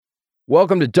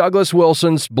Welcome to Douglas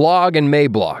Wilson's Blog and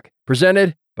Mablog,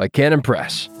 presented by Canon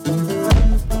Press.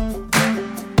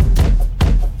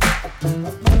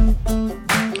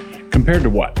 Compared to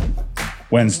what?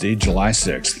 Wednesday, July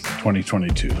 6th,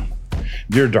 2022.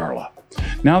 Dear Darla,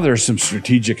 now there are some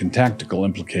strategic and tactical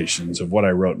implications of what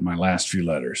I wrote in my last few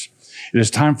letters. It is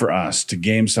time for us to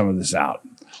game some of this out.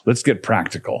 Let's get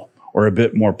practical, or a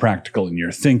bit more practical in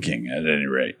your thinking at any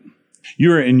rate.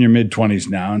 You are in your mid-20s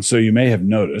now, and so you may have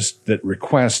noticed that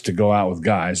requests to go out with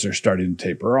guys are starting to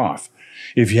taper off.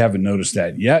 If you haven't noticed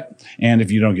that yet, and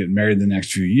if you don't get married in the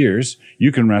next few years,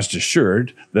 you can rest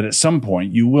assured that at some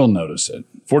point you will notice it.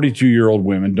 42-year-old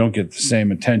women don't get the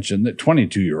same attention that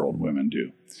 22-year-old women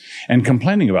do. And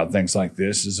complaining about things like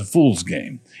this is a fool's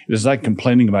game. It is like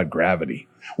complaining about gravity.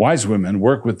 Wise women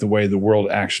work with the way the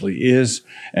world actually is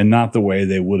and not the way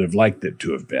they would have liked it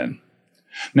to have been.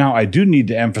 Now, I do need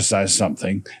to emphasize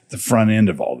something at the front end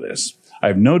of all this. I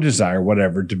have no desire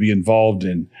whatever to be involved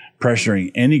in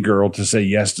pressuring any girl to say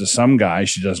yes to some guy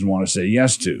she doesn't want to say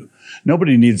yes to.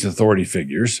 Nobody needs authority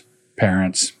figures,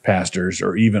 parents, pastors,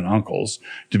 or even uncles,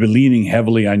 to be leaning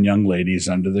heavily on young ladies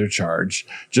under their charge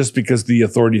just because the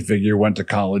authority figure went to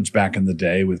college back in the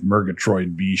day with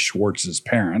Murgatroyd B. Schwartz's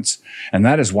parents, and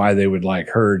that is why they would like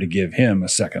her to give him a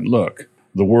second look.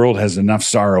 The world has enough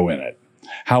sorrow in it.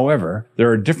 However, there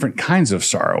are different kinds of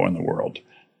sorrow in the world.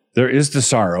 There is the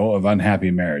sorrow of unhappy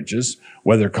marriages,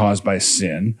 whether caused by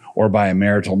sin or by a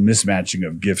marital mismatching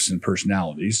of gifts and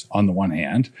personalities, on the one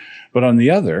hand, but on the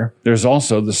other, there's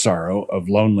also the sorrow of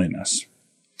loneliness.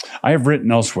 I have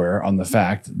written elsewhere on the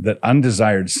fact that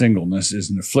undesired singleness is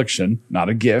an affliction, not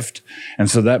a gift, and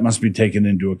so that must be taken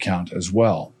into account as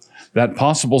well. That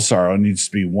possible sorrow needs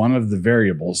to be one of the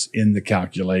variables in the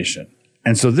calculation.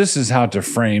 And so this is how to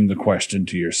frame the question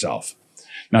to yourself.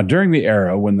 Now, during the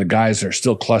era when the guys are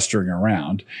still clustering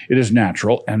around, it is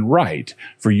natural and right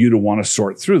for you to want to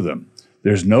sort through them.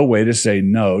 There's no way to say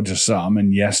no to some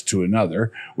and yes to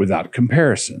another without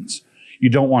comparisons.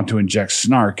 You don't want to inject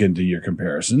snark into your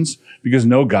comparisons because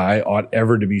no guy ought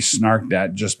ever to be snarked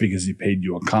at just because he paid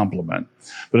you a compliment.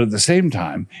 But at the same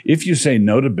time, if you say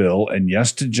no to Bill and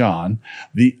yes to John,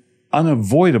 the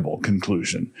unavoidable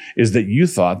conclusion is that you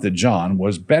thought that John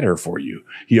was better for you.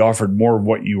 He offered more of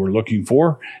what you were looking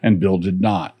for, and Bill did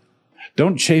not.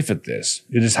 Don't chafe at this.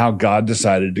 It is how God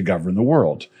decided to govern the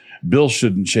world. Bill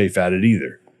shouldn't chafe at it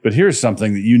either. But here's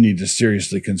something that you need to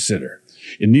seriously consider.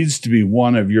 It needs to be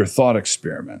one of your thought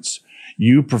experiments.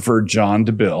 You preferred John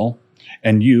to Bill,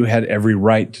 and you had every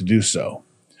right to do so.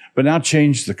 But now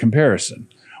change the comparison.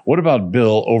 What about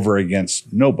Bill over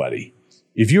against nobody?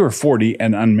 If you are 40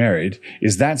 and unmarried,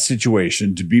 is that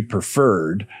situation to be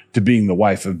preferred to being the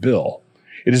wife of Bill?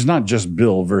 It is not just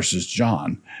Bill versus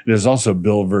John. It is also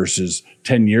Bill versus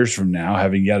 10 years from now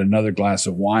having yet another glass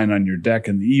of wine on your deck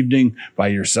in the evening by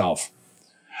yourself.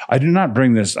 I do not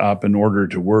bring this up in order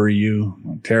to worry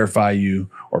you, terrify you,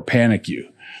 or panic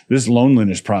you. This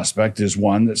loneliness prospect is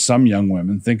one that some young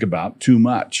women think about too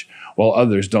much, while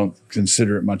others don't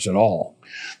consider it much at all.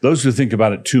 Those who think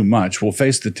about it too much will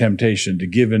face the temptation to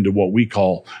give into what we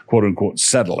call, quote unquote,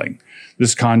 settling.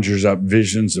 This conjures up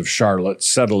visions of Charlotte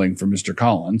settling for Mr.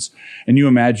 Collins, and you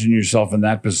imagine yourself in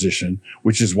that position,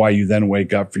 which is why you then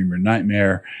wake up from your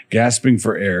nightmare, gasping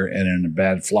for air and in a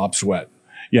bad flop sweat.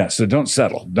 Yeah, so don't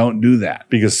settle. Don't do that,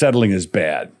 because settling is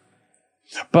bad.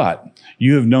 But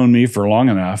you have known me for long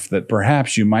enough that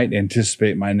perhaps you might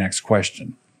anticipate my next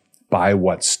question. By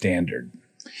what standard?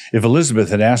 If Elizabeth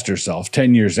had asked herself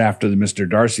 10 years after the Mr.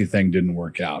 Darcy thing didn't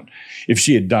work out, if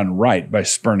she had done right by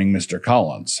spurning Mr.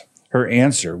 Collins, her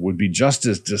answer would be just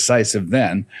as decisive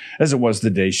then as it was the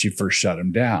day she first shut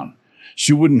him down.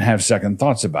 She wouldn't have second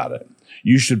thoughts about it.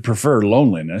 You should prefer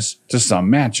loneliness to some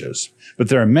matches. But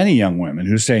there are many young women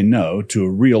who say no to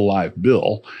a real live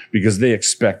Bill because they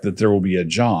expect that there will be a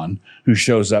John who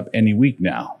shows up any week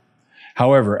now.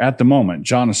 However, at the moment,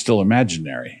 John is still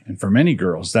imaginary, and for many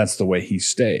girls, that's the way he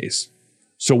stays.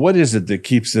 So what is it that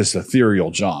keeps this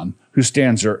ethereal John, who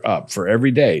stands her up for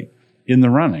every date, in the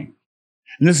running?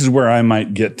 And this is where I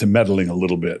might get to meddling a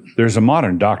little bit. There's a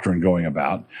modern doctrine going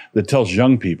about that tells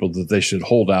young people that they should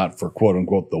hold out for, quote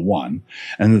unquote, the one,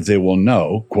 and that they will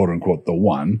know, quote unquote, the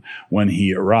one when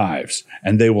he arrives,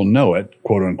 and they will know it,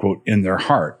 quote unquote, in their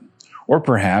heart. Or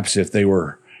perhaps if they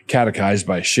were catechized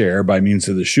by Cher by means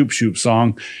of the Shoop Shoop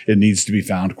song, it needs to be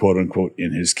found, quote unquote,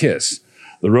 in his kiss.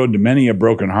 The road to many a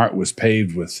broken heart was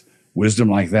paved with wisdom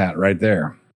like that right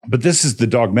there. But this is the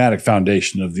dogmatic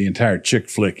foundation of the entire chick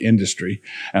flick industry,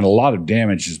 and a lot of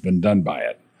damage has been done by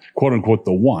it. Quote unquote,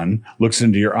 the one looks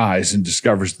into your eyes and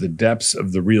discovers the depths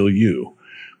of the real you.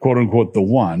 Quote unquote, the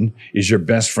one is your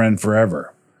best friend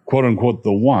forever. Quote unquote,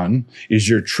 the one is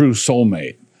your true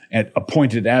soulmate and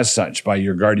appointed as such by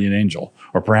your guardian angel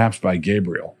or perhaps by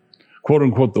Gabriel. Quote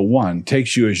unquote, the one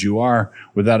takes you as you are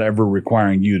without ever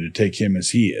requiring you to take him as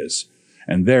he is.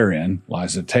 And therein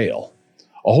lies a tale.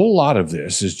 A whole lot of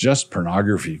this is just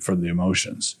pornography for the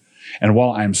emotions. And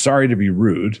while I'm sorry to be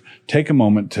rude, take a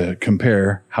moment to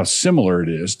compare how similar it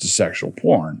is to sexual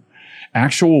porn.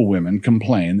 Actual women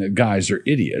complain that guys are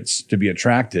idiots to be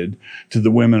attracted to the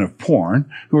women of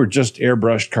porn who are just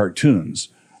airbrushed cartoons.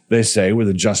 They say with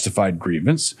a justified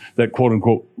grievance that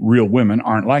quote-unquote real women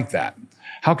aren't like that.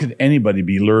 How could anybody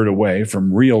be lured away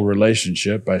from real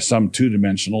relationship by some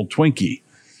two-dimensional Twinkie?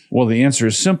 Well, the answer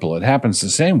is simple. It happens the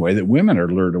same way that women are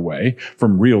lured away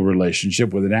from real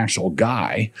relationship with an actual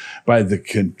guy by the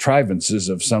contrivances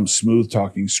of some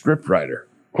smooth-talking scriptwriter.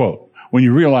 Quote, when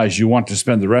you realize you want to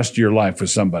spend the rest of your life with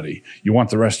somebody, you want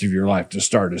the rest of your life to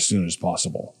start as soon as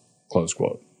possible. Close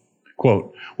quote.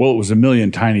 Quote, well, it was a million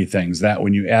tiny things that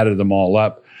when you added them all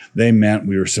up, they meant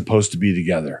we were supposed to be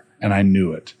together. And I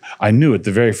knew it. I knew it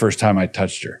the very first time I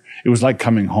touched her. It was like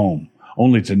coming home,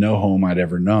 only to no home I'd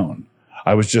ever known.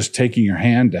 I was just taking her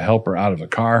hand to help her out of the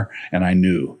car, and I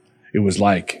knew. It was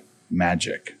like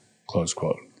magic. Close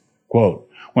quote. Quote,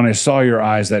 when I saw your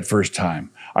eyes that first time,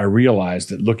 I realized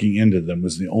that looking into them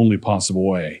was the only possible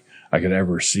way I could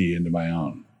ever see into my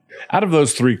own. Out of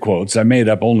those 3 quotes, I made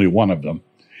up only one of them.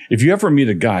 If you ever meet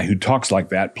a guy who talks like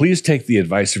that, please take the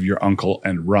advice of your uncle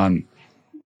and run.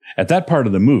 At that part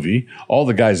of the movie, all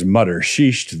the guys mutter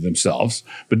sheesh to themselves,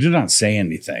 but do not say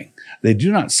anything. They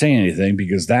do not say anything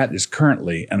because that is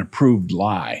currently an approved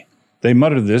lie. They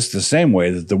mutter this the same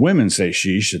way that the women say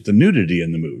sheesh at the nudity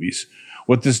in the movies.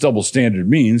 What this double standard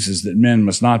means is that men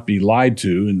must not be lied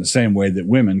to in the same way that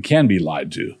women can be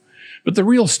lied to. But the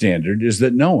real standard is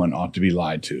that no one ought to be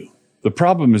lied to. The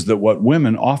problem is that what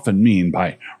women often mean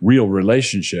by real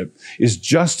relationship is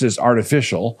just as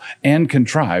artificial and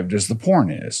contrived as the porn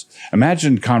is.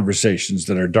 Imagine conversations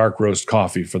that are dark roast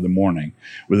coffee for the morning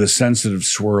with a sensitive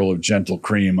swirl of gentle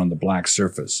cream on the black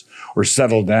surface, or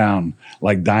settle down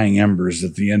like dying embers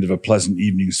at the end of a pleasant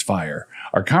evening's fire,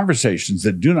 are conversations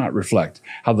that do not reflect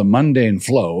how the mundane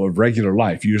flow of regular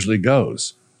life usually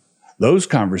goes. Those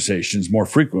conversations more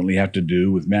frequently have to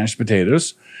do with mashed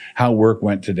potatoes, how work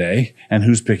went today, and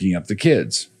who's picking up the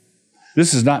kids.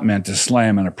 This is not meant to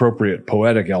slam an appropriate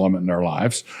poetic element in our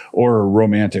lives or a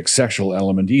romantic sexual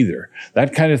element either.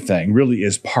 That kind of thing really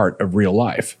is part of real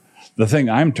life. The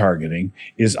thing I'm targeting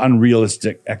is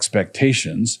unrealistic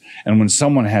expectations, and when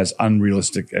someone has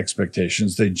unrealistic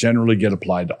expectations, they generally get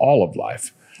applied to all of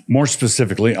life. More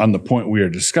specifically, on the point we are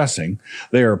discussing,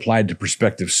 they are applied to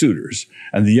prospective suitors,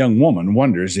 and the young woman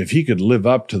wonders if he could live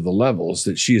up to the levels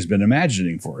that she has been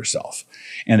imagining for herself.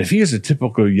 And if he is a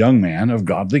typical young man of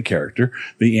godly character,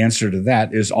 the answer to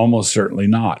that is almost certainly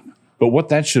not. But what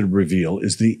that should reveal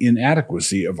is the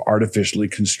inadequacy of artificially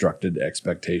constructed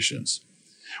expectations.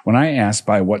 When I ask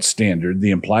by what standard,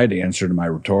 the implied answer to my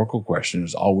rhetorical question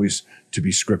is always to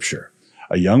be Scripture.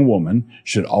 A young woman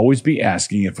should always be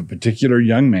asking if a particular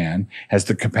young man has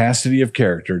the capacity of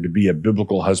character to be a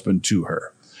biblical husband to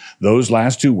her. Those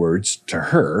last 2 words, to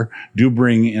her, do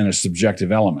bring in a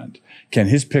subjective element. Can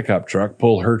his pickup truck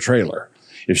pull her trailer?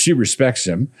 If she respects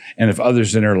him, and if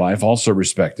others in her life also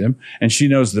respect him, and she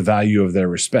knows the value of their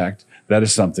respect, that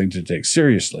is something to take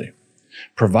seriously.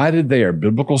 Provided they are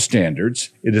biblical standards,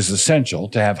 it is essential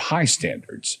to have high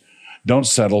standards. Don't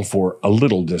settle for a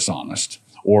little dishonest,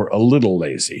 or a little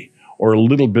lazy, or a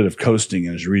little bit of coasting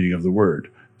in his reading of the word.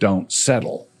 Don't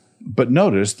settle. But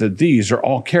notice that these are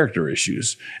all character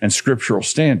issues and scriptural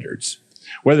standards.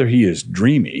 Whether he is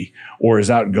dreamy, or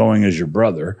as outgoing as your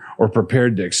brother, or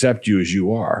prepared to accept you as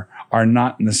you are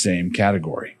not in the same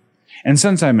category. And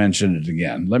since I mentioned it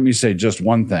again, let me say just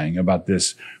one thing about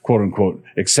this quote-unquote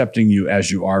accepting you as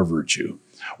you are virtue.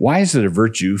 Why is it a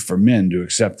virtue for men to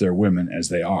accept their women as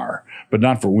they are, but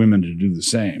not for women to do the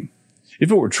same? If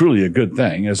it were truly a good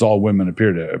thing, as all women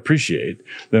appear to appreciate,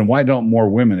 then why don't more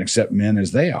women accept men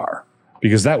as they are?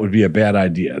 Because that would be a bad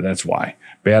idea. That's why.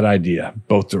 Bad idea,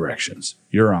 both directions.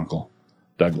 Your uncle,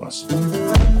 Douglas.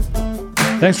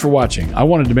 Thanks for watching. I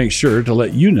wanted to make sure to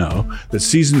let you know that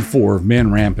Season 4 of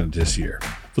Man Rampant is here.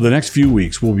 For the next few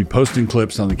weeks, we'll be posting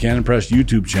clips on the Canon Press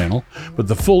YouTube channel, but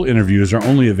the full interviews are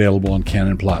only available on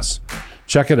Canon Plus.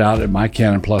 Check it out at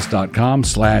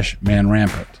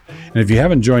mycanonplus.com/manrampant. And if you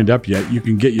haven't joined up yet, you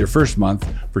can get your first month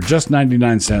for just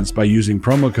 99 cents by using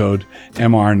promo code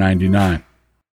MR99.